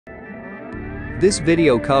This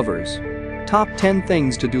video covers Top 10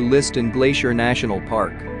 Things to Do list in Glacier National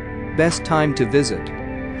Park. Best time to visit.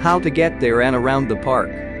 How to get there and around the park.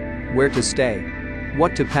 Where to stay.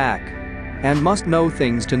 What to pack. And must-know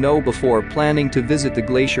things to know before planning to visit the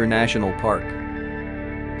Glacier National Park.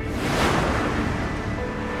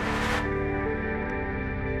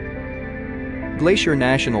 Glacier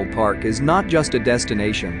National Park is not just a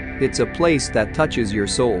destination, it's a place that touches your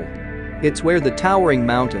soul. It's where the towering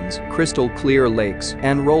mountains, crystal clear lakes,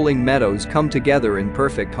 and rolling meadows come together in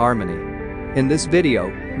perfect harmony. In this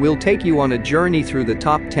video, we'll take you on a journey through the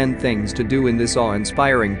top 10 things to do in this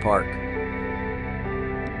awe-inspiring park.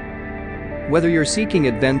 Whether you're seeking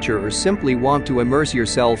adventure or simply want to immerse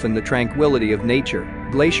yourself in the tranquility of nature,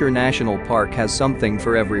 Glacier National Park has something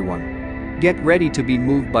for everyone. Get ready to be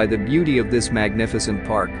moved by the beauty of this magnificent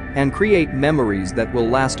park and create memories that will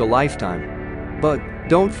last a lifetime. But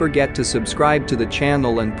don't forget to subscribe to the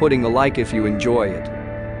channel and putting a like if you enjoy it.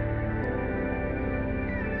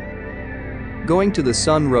 Going to the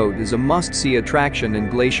Sun Road is a must-see attraction in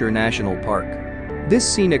Glacier National Park.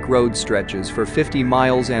 This scenic road stretches for 50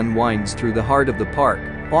 miles and winds through the heart of the park,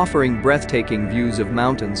 offering breathtaking views of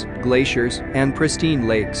mountains, glaciers, and pristine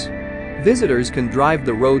lakes. Visitors can drive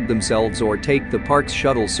the road themselves or take the park's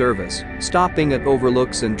shuttle service, stopping at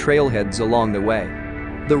overlooks and trailheads along the way.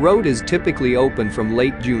 The road is typically open from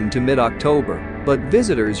late June to mid-October, but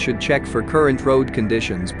visitors should check for current road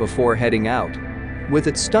conditions before heading out. With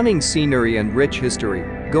its stunning scenery and rich history,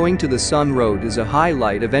 going to the Sun Road is a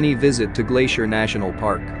highlight of any visit to Glacier National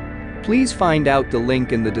Park. Please find out the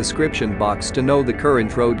link in the description box to know the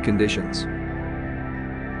current road conditions.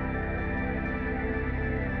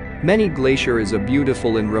 Many Glacier is a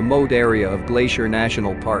beautiful and remote area of Glacier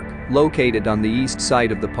National Park, located on the east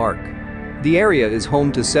side of the park. The area is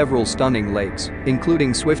home to several stunning lakes,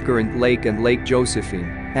 including Swiftcurrent Lake and Lake Josephine,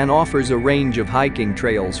 and offers a range of hiking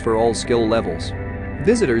trails for all skill levels.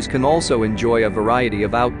 Visitors can also enjoy a variety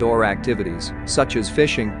of outdoor activities, such as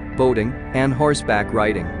fishing, boating, and horseback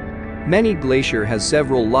riding. Many Glacier has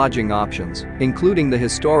several lodging options, including the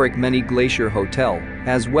historic Many Glacier Hotel,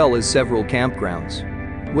 as well as several campgrounds.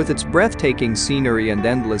 With its breathtaking scenery and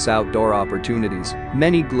endless outdoor opportunities,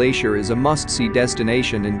 Many Glacier is a must-see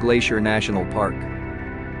destination in Glacier National Park.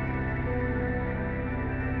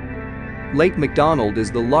 Lake McDonald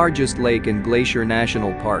is the largest lake in Glacier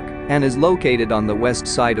National Park and is located on the west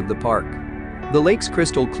side of the park. The lake's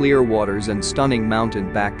crystal clear waters and stunning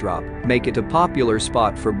mountain backdrop make it a popular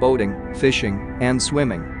spot for boating, fishing, and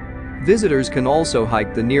swimming. Visitors can also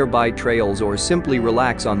hike the nearby trails or simply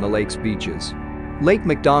relax on the lake's beaches. Lake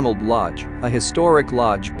McDonald Lodge, a historic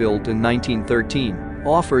lodge built in 1913,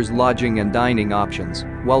 offers lodging and dining options,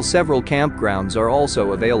 while several campgrounds are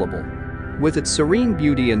also available. With its serene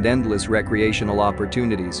beauty and endless recreational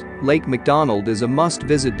opportunities, Lake McDonald is a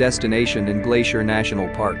must-visit destination in Glacier National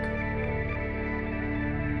Park.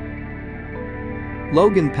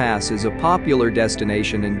 Logan Pass is a popular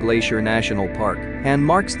destination in Glacier National Park and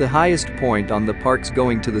marks the highest point on the park's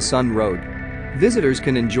Going to the Sun Road. Visitors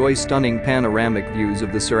can enjoy stunning panoramic views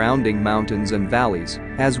of the surrounding mountains and valleys,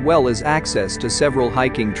 as well as access to several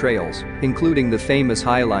hiking trails, including the famous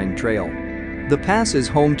Highline Trail. The pass is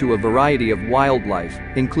home to a variety of wildlife,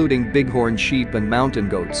 including bighorn sheep and mountain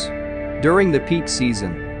goats. During the peak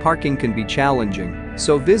season, parking can be challenging,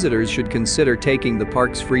 so visitors should consider taking the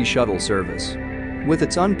park's free shuttle service. With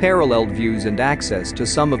its unparalleled views and access to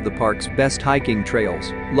some of the park's best hiking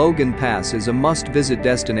trails, Logan Pass is a must-visit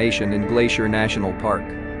destination in Glacier National Park.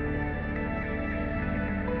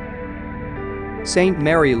 St.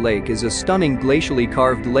 Mary Lake is a stunning glacially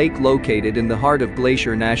carved lake located in the heart of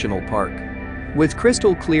Glacier National Park. With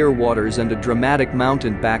crystal clear waters and a dramatic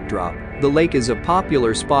mountain backdrop, the lake is a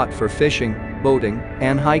popular spot for fishing, boating,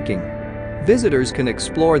 and hiking. Visitors can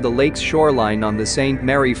explore the lake's shoreline on the St.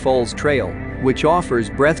 Mary Falls Trail, which offers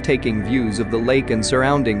breathtaking views of the lake and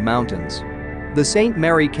surrounding mountains. The St.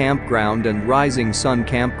 Mary Campground and Rising Sun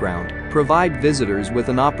Campground provide visitors with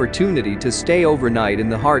an opportunity to stay overnight in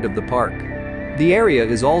the heart of the park. The area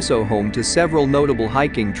is also home to several notable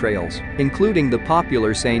hiking trails, including the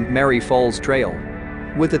popular St. Mary Falls Trail.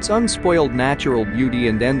 With its unspoiled natural beauty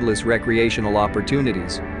and endless recreational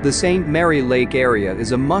opportunities, the St. Mary Lake area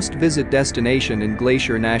is a must-visit destination in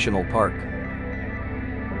Glacier National Park.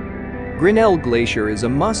 Grinnell Glacier is a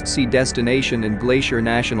must-see destination in Glacier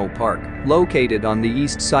National Park, located on the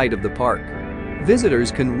east side of the park.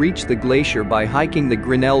 Visitors can reach the glacier by hiking the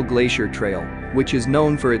Grinnell Glacier Trail, which is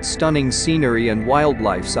known for its stunning scenery and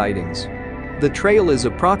wildlife sightings. The trail is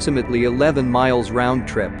approximately 11 miles round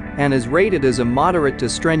trip and is rated as a moderate to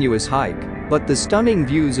strenuous hike, But the stunning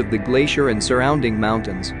views of the glacier and surrounding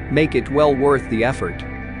mountains make it well worth the effort.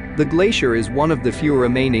 The glacier is one of the few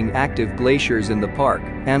remaining active glaciers in the park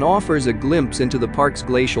and offers a glimpse into the park's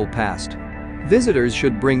glacial past. Visitors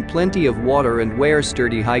should bring plenty of water and wear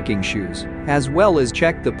sturdy hiking shoes, as well as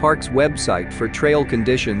check the park's website for trail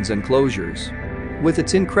conditions and closures. With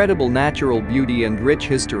its incredible natural beauty and rich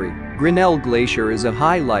history, Grinnell Glacier is a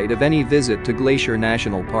highlight of any visit to Glacier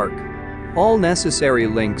National Park. All necessary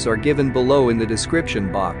links are given below in the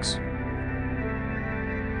description box.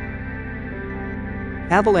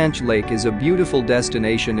 Avalanche Lake is a beautiful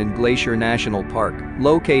destination in Glacier National Park,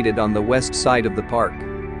 located on the west side of the park.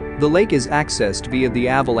 The lake is accessed via the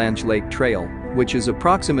Avalanche Lake Trail, which is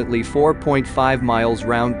approximately 4.5 miles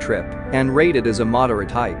round trip and rated as a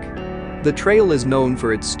moderate hike. The trail is known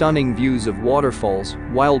for its stunning views of waterfalls,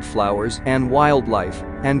 wildflowers, and wildlife,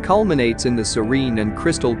 and culminates in the serene and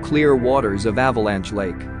crystal clear waters of Avalanche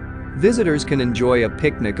Lake. Visitors can enjoy a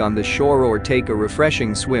picnic on the shore or take a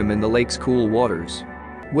refreshing swim in the lake's cool waters.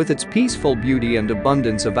 With its peaceful beauty and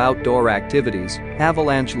abundance of outdoor activities,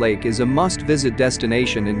 Avalanche Lake is a must-visit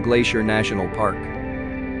destination in Glacier National Park.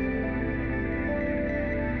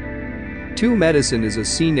 Two Medicine is a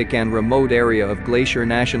scenic and remote area of Glacier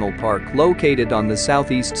National Park located on the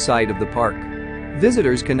southeast side of the park.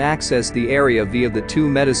 Visitors can access the area via the Two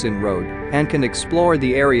Medicine Road and can explore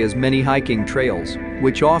the area's many hiking trails,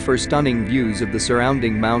 which offer stunning views of the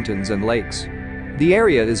surrounding mountains and lakes. The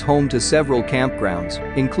area is home to several campgrounds,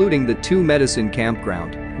 including the Two Medicine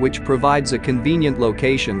Campground, which provides a convenient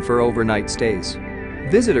location for overnight stays.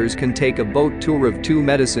 Visitors can take a boat tour of Two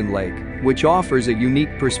Medicine Lake, which offers a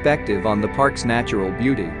unique perspective on the park's natural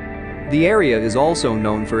beauty. The area is also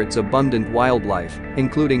known for its abundant wildlife,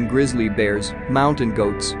 including grizzly bears, mountain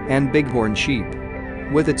goats, and bighorn sheep.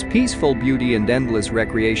 With its peaceful beauty and endless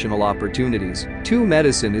recreational opportunities, Two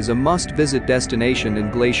Medicine is a must-visit destination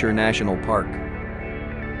in Glacier National Park.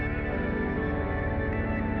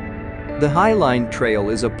 The Highline Trail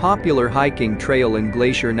is a popular hiking trail in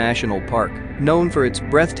Glacier National Park, known for its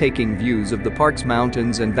breathtaking views of the park's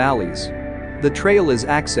mountains and valleys. The trail is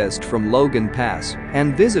accessed from Logan Pass,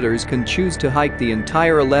 and visitors can choose to hike the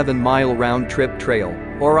entire 11-mile round-trip trail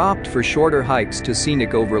or opt for shorter hikes to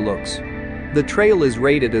scenic overlooks. The trail is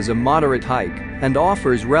rated as a moderate hike and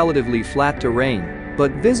offers relatively flat terrain,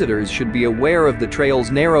 but visitors should be aware of the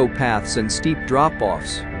trail's narrow paths and steep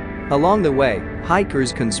drop-offs. Along the way,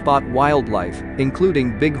 hikers can spot wildlife,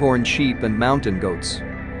 including bighorn sheep and mountain goats.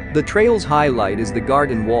 The trail's highlight is the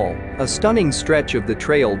Garden Wall, a stunning stretch of the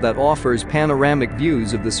trail that offers panoramic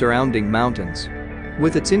views of the surrounding mountains.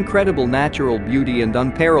 With its incredible natural beauty and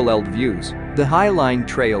unparalleled views, the Highline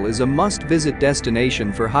Trail is a must-visit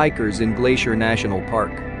destination for hikers in Glacier National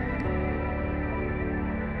Park.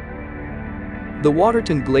 The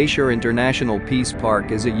Waterton Glacier International Peace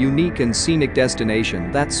Park is a unique and scenic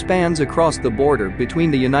destination that spans across the border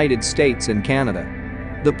between the United States and Canada.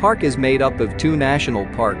 The park is made up of two national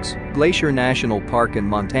parks, Glacier National Park in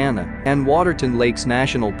Montana and Waterton Lakes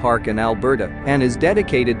National Park in Alberta, and is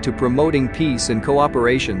dedicated to promoting peace and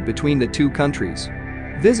cooperation between the two countries.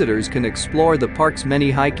 Visitors can explore the park's many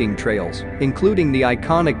hiking trails, including the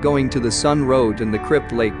iconic Going to the Sun Road and the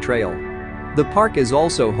Crypt Lake Trail. The park is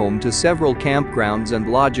also home to several campgrounds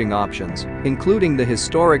and lodging options, including the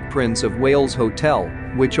historic Prince of Wales Hotel,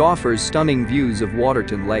 which offers stunning views of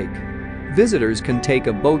Waterton Lake. Visitors can take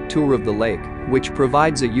a boat tour of the lake, which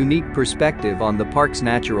provides a unique perspective on the park's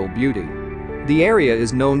natural beauty. The area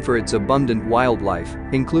is known for its abundant wildlife,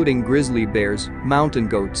 including grizzly bears, mountain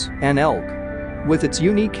goats, and elk. With its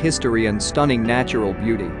unique history and stunning natural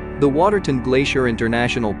beauty, the Waterton Glacier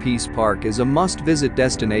International Peace Park is a must-visit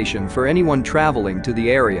destination for anyone traveling to the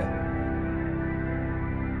area.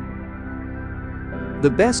 The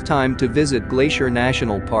best time to visit Glacier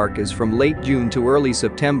National Park is from late June to early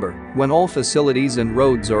September, when all facilities and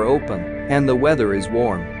roads are open and the weather is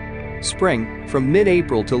warm. Spring, from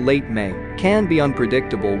mid-April to late May, can be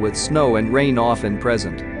unpredictable with snow and rain often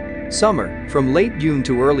present. Summer, from late June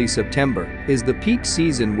to early September, is the peak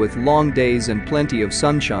season with long days and plenty of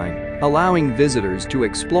sunshine, allowing visitors to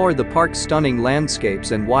explore the park's stunning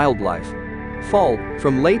landscapes and wildlife. Fall,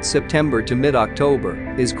 from late September to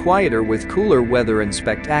mid-October, is quieter with cooler weather and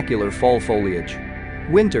spectacular fall foliage.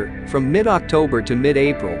 Winter, from mid-October to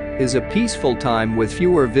mid-April, is a peaceful time with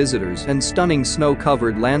fewer visitors and stunning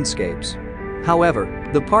snow-covered landscapes. However,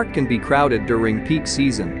 the park can be crowded during peak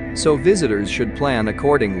season, so visitors should plan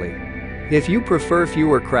accordingly. If you prefer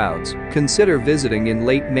fewer crowds, consider visiting in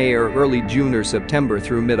late May or early June or September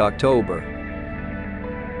through mid-October.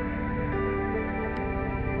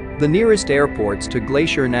 The nearest airports to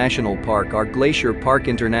Glacier National Park are Glacier Park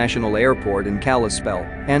International Airport in Kalispell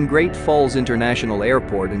and Great Falls International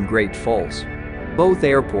Airport in Great Falls. Both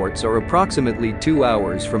airports are approximately 2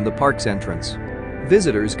 hours from the park's entrance.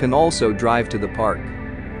 Visitors can also drive to the park.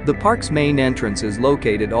 The park's main entrance is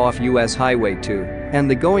located off US Highway 2, and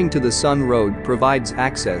the Going to the Sun Road provides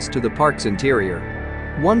access to the park's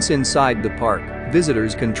interior. Once inside the park,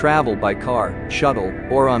 visitors can travel by car, shuttle,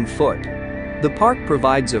 or on foot. The park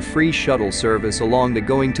provides a free shuttle service along the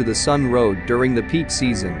Going to the Sun Road during the peak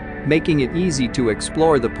season, making it easy to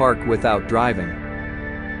explore the park without driving.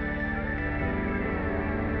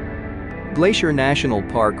 Glacier National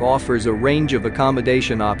Park offers a range of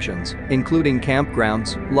accommodation options, including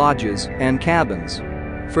campgrounds, lodges, and cabins.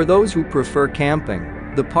 For those who prefer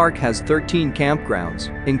camping, the park has 13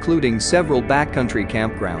 campgrounds, including several backcountry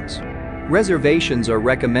campgrounds. Reservations are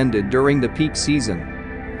recommended during the peak season.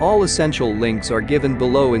 All essential links are given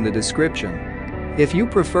below in the description. If you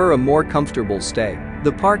prefer a more comfortable stay,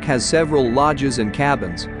 the park has several lodges and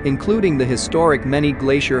cabins, including the historic Many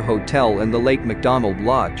Glacier Hotel and the Lake McDonald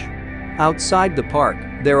Lodge. Outside the park,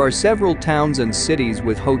 there are several towns and cities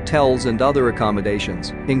with hotels and other accommodations,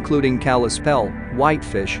 including Kalispell,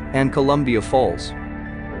 Whitefish, and Columbia Falls.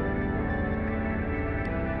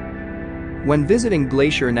 When visiting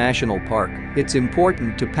Glacier National Park, it's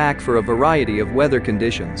important to pack for a variety of weather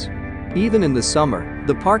conditions. Even in the summer,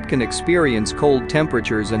 the park can experience cold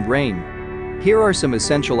temperatures and rain. Here are some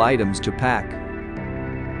essential items to pack.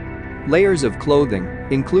 Layers of clothing,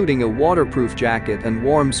 including a waterproof jacket and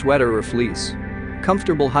warm sweater or fleece.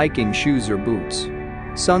 Comfortable hiking shoes or boots.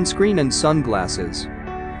 Sunscreen and sunglasses.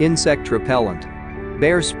 Insect repellent.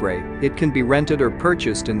 Bear spray, it can be rented or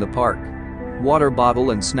purchased in the park. Water bottle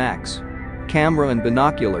and snacks. Camera and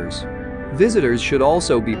binoculars. Visitors should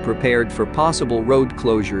also be prepared for possible road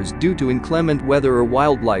closures due to inclement weather or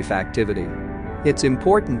wildlife activity. It's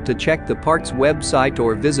important to check the park's website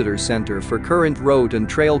or visitor center for current road and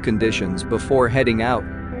trail conditions before heading out.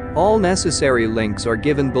 All necessary links are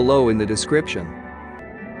given below in the description.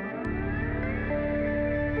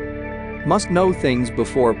 Must know things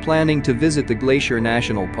before planning to visit the Glacier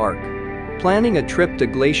National Park. Planning a trip to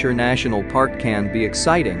Glacier National Park can be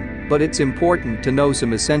exciting, but it's important to know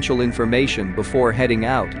some essential information before heading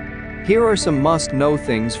out. Here are some must-know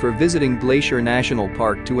things for visiting Glacier National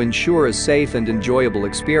Park to ensure a safe and enjoyable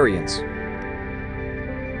experience.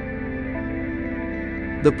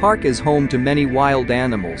 The park is home to many wild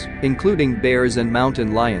animals, including bears and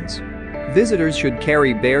mountain lions. Visitors should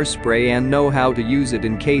carry bear spray and know how to use it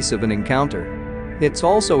in case of an encounter. It's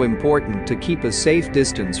also important to keep a safe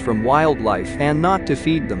distance from wildlife and not to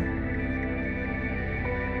feed them.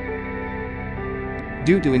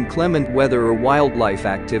 Due to inclement weather or wildlife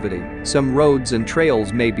activity, some roads and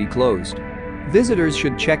trails may be closed. Visitors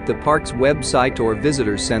should check the park's website or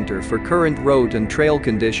visitor center for current road and trail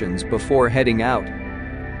conditions before heading out.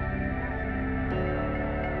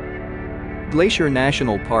 Glacier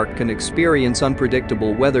National Park can experience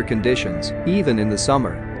unpredictable weather conditions, even in the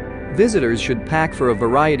summer. Visitors should pack for a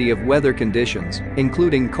variety of weather conditions,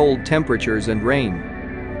 including cold temperatures and rain.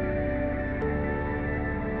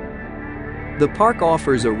 The park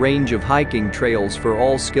offers a range of hiking trails for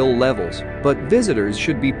all skill levels, but visitors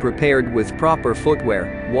should be prepared with proper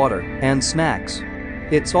footwear, water, and snacks.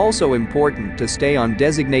 It's also important to stay on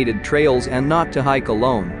designated trails and not to hike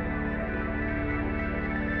alone.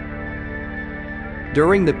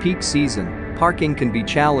 During the peak season, parking can be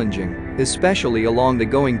challenging, especially along the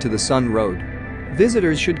Going to the Sun Road.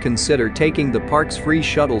 Visitors should consider taking the park's free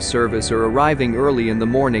shuttle service or arriving early in the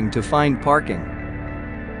morning to find parking.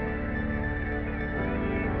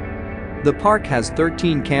 The park has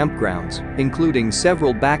 13 campgrounds, including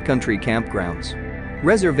several backcountry campgrounds.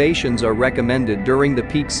 Reservations are recommended during the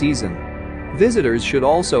peak season. Visitors should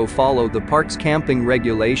also follow the park's camping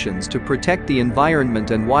regulations to protect the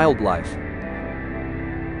environment and wildlife.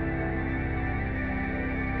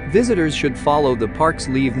 Visitors should follow the park's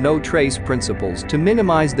Leave No Trace principles to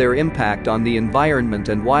minimize their impact on the environment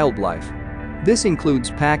and wildlife. This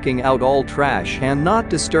includes packing out all trash and not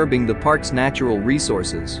disturbing the park's natural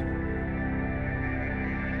resources.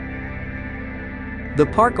 The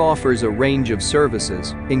park offers a range of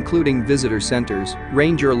services, including visitor centers,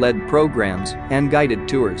 ranger-led programs, and guided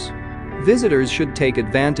tours. Visitors should take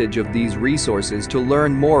advantage of these resources to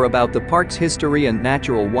learn more about the park's history and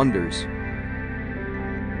natural wonders.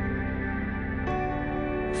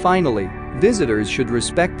 Finally, visitors should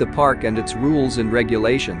respect the park and its rules and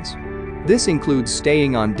regulations. This includes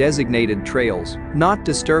staying on designated trails, not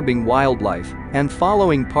disturbing wildlife, and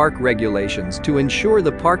following park regulations to ensure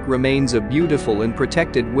the park remains a beautiful and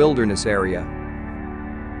protected wilderness area.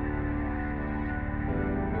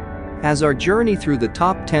 As our journey through the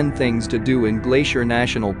top 10 things to do in Glacier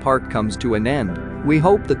National Park comes to an end, we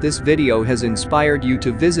hope that this video has inspired you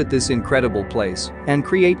to visit this incredible place and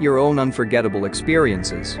create your own unforgettable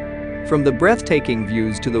experiences. From the breathtaking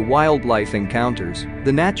views to the wildlife encounters,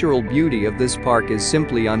 the natural beauty of this park is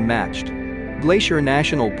simply unmatched. Glacier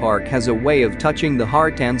National Park has a way of touching the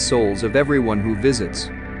heart and souls of everyone who visits.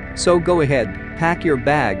 So go ahead, pack your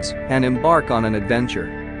bags, and embark on an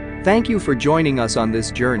adventure. Thank you for joining us on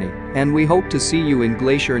this journey, and we hope to see you in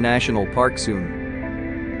Glacier National Park soon.